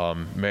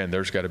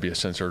 There's got to be a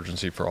sense of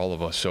urgency for all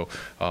of us. So,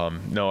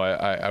 no,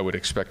 I would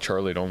expect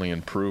Charlie to only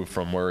improve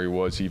from where he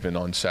was even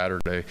on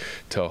Saturday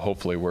to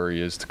hopefully where he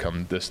is to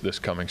come this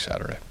coming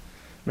Saturday.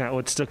 Matt,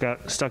 what stuck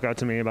out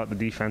to me about the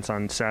defense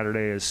on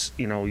Saturday is,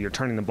 you're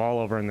turning the ball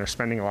over and they're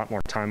spending a lot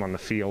more time on the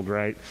field,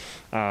 right?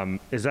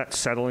 Is that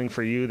settling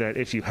for you that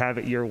if you have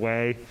it your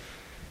way,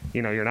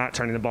 you're not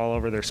turning the ball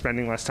over, they're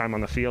spending less time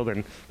on the field,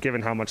 and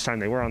given how much time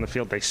they were on the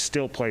field, they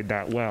still played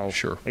that well.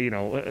 Sure.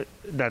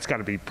 That's got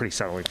to be pretty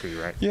settling for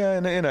you, right? Yeah,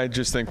 and I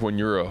just think when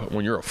you're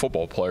a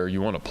football player,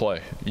 you want to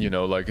play.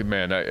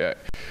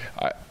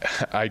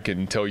 I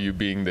can tell you,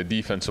 being the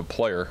defensive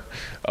player,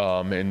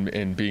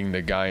 and being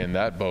the guy in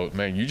that boat,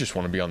 you just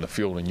want to be on the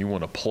field and you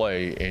want to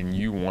play, and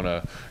you want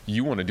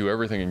to do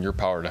everything in your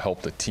power to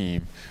help the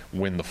team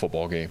win the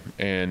football game.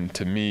 And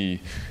to me,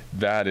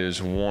 that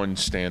is one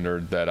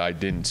standard that I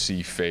didn't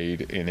see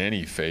fade in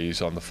any phase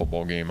on the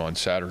football game on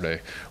Saturday.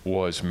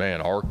 Was,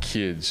 our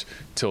kids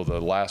till the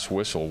last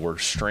whistle were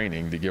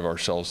straining to give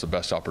ourselves the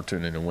best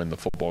opportunity to win the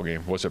football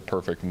game. Was it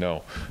perfect?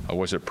 No.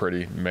 Was it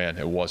pretty?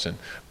 It wasn't.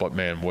 But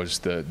was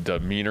the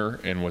demeanor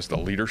and was the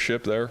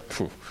leadership there?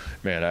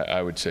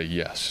 I would say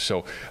yes.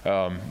 So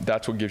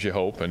that's what gives you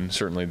hope, and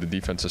certainly the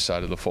defensive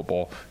side of the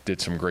football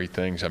did some great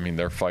things.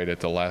 Their fight at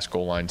the last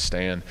goal line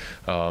stand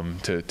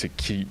to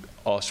keep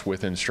us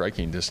within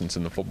striking distance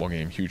in the football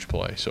game, huge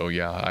play. So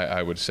yeah,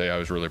 I would say I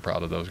was really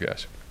proud of those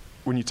guys.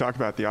 When you talk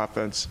about the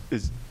offense,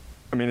 is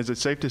it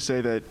safe to say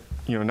that,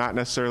 not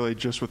necessarily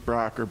just with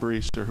Brock or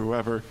Breece or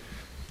whoever,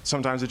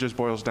 sometimes it just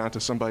boils down to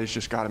somebody's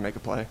just got to make a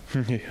play?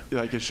 Yeah.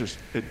 It's just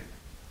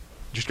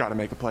just got to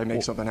make a play,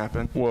 make something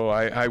happen. Well,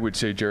 I would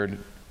say, Jared,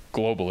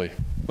 globally,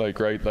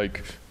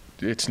 like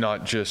it's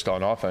not just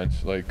on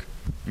offense. Like,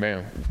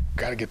 man,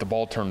 got to get the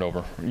ball turned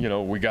over.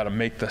 We got to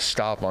make the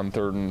stop on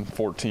 3rd and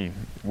 14.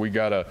 We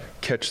got to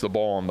catch the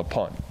ball on the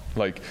punt.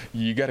 Like,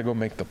 you got to go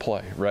make the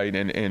play, right?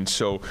 And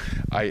so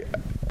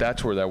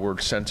that's where that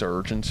word sense of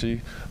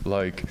urgency,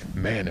 like,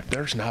 man, if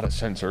there's not a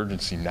sense of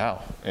urgency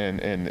now,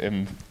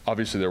 and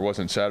obviously there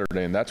wasn't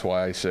Saturday, and that's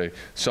why I say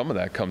some of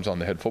that comes on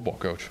the head football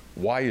coach.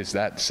 Why is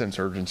that sense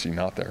of urgency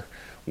not there?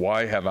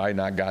 Why have I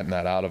not gotten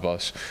that out of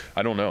us?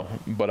 I don't know,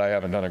 but I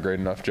haven't done a great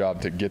enough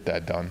job to get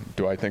that done.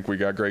 Do I think we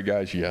got great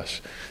guys?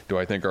 Yes. Do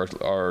I think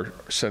our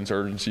sense of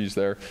urgency is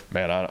there?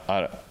 Man,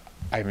 I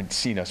haven't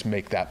seen us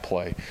make that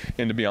play.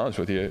 And to be honest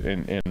with you,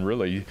 and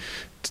really,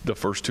 the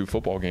first 2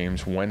 football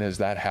games, when has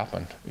that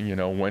happened?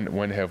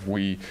 When have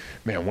we,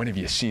 man, when have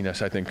you seen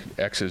us? I think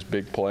X's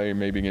big play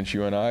maybe against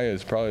UNI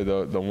is probably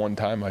the one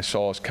time I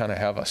saw us kind of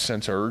have a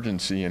sense of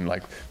urgency and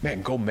like,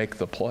 man, go make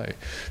the play.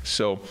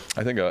 So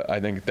I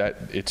think that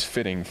it's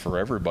fitting for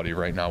everybody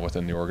right now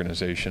within the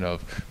organization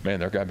of,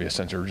 man, there got to be a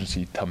sense of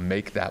urgency to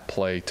make that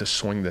play, to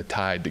swing the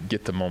tide, to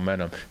get the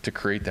momentum, to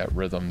create that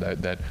rhythm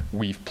that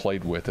we've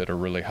played with at a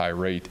really high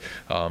rate.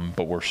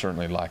 But we're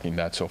certainly lacking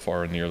that so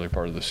far in the early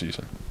part of the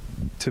season.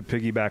 To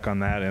piggyback on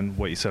that and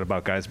what you said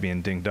about guys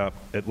being dinged up,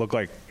 it looked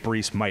like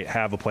Brees might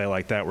have a play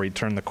like that where he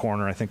turned the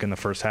corner, I think, in the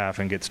first half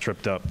and gets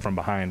tripped up from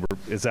behind.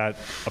 Is that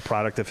a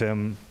product of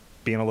him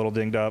being a little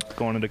dinged up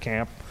going into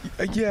camp?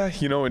 Yeah,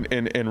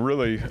 and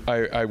really,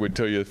 I would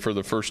tell you for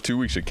the first 2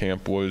 weeks of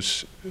camp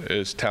was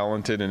as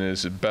talented and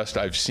as best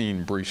I've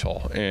seen Brees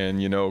Hall.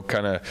 And,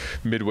 kind of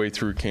midway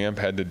through camp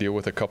had to deal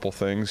with a couple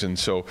things. And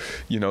so,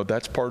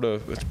 that's part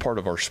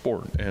of our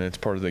sport and it's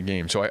part of the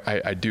game. So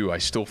I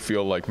still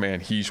feel like,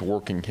 man, he's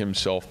working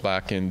himself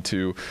back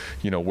into,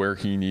 where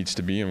he needs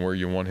to be and where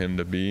you want him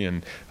to be.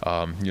 And,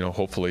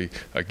 hopefully,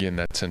 again,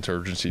 that sense of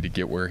urgency to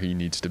get where he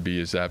needs to be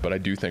is that. But I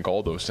do think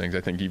all those things,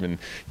 I think even,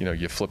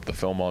 you flip the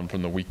film on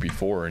from the week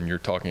before and you're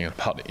talking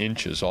about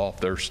inches off.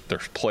 There's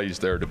plays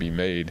there to be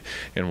made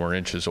and we're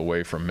inches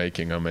away from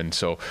making them. And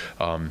so,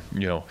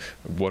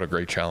 what a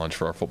great challenge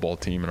for our football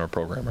team and our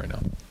program right now.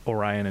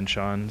 Orion and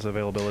Sean's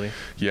availability?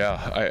 Yeah,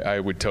 I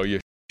would tell you,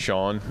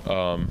 Sean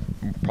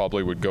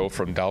probably would go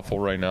from doubtful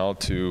right now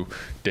to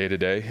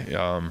day-to-day.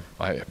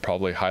 I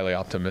probably highly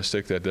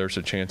optimistic that there's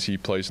a chance he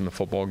plays in the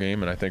football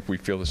game, and I think we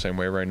feel the same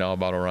way right now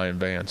about Orion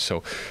Vance.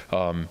 So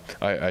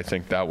I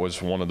think that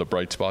was one of the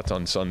bright spots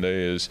on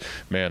Sunday is,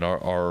 man,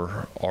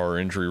 our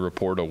injury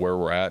report of where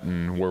we're at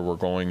and where we're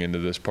going into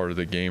this part of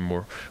the game,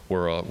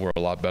 we're a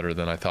lot better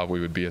than I thought we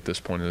would be at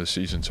this point of the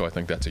season. So I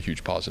think that's a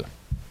huge positive.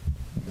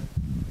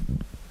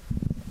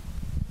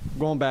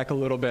 Going back a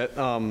little bit,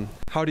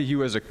 how do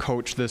you as a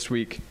coach this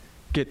week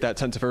get that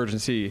sense of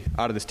urgency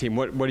out of this team?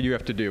 What do you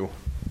have to do?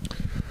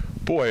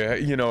 Boy,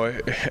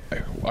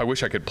 I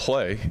wish I could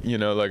play,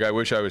 I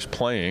wish I was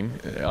playing,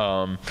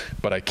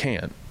 but I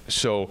can't.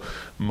 So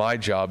my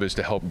job is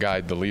to help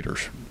guide the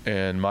leaders,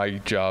 and my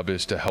job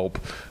is to help,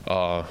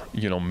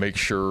 make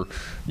sure,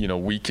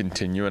 we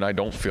continue. And I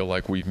don't feel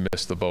like we've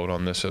missed the boat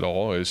on this at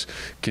all. Is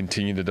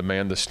continue to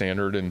demand the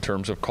standard in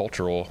terms of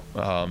cultural.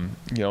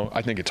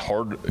 I think it's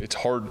hard. It's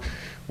hard.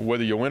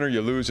 Whether you win or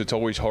you lose, it's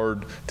always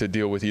hard to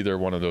deal with either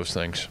one of those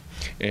things.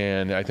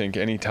 And I think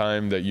any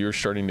time that you're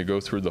starting to go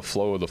through the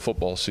flow of the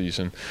football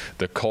season,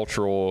 the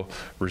cultural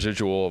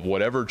residual of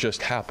whatever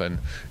just happened,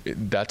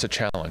 that's a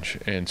challenge.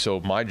 And so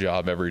my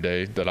job every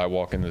day that I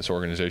walk into this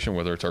organization,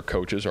 whether it's our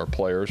coaches, our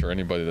players, or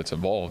anybody that's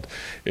involved,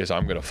 is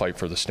I'm going to fight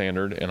for the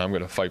standard and I'm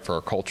going to fight for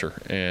our culture.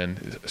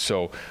 And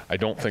so I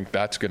don't think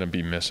that's going to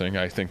be missing.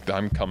 I think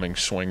I'm coming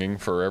swinging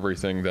for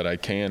everything that I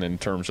can in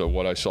terms of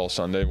what I saw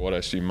Sunday, what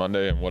I see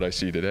Monday, and what I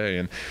see today.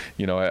 And,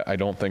 I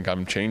don't think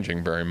I'm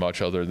changing very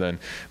much other than,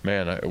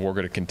 man, we're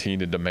going to continue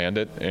to demand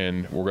it,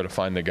 and we're going to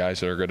find the guys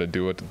that are going to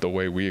do it the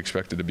way we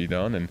expect it to be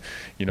done. And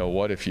you know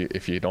what, if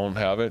you don't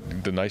have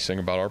it, the nice thing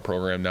about our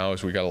program now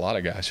is we got a lot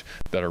of guys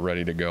that are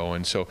ready to go.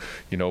 And so,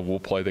 we'll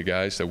play the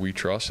guys that we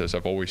trust, as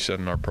I've always said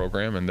in our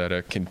program, and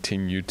that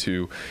continue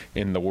to,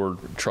 in the word,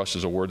 trust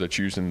is a word that's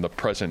used in the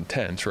present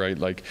tense, right?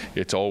 Like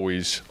it's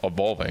always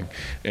evolving.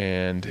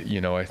 And,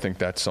 I think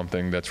that's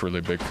something that's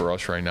really big for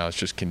us right now, is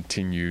just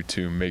continue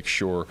to make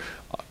sure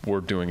we're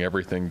doing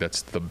everything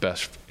that's the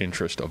best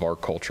interest of our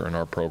culture and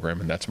our program,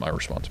 and that's my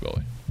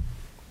responsibility.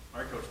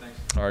 All right, Coach,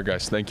 thanks. All right,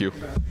 guys, thank you.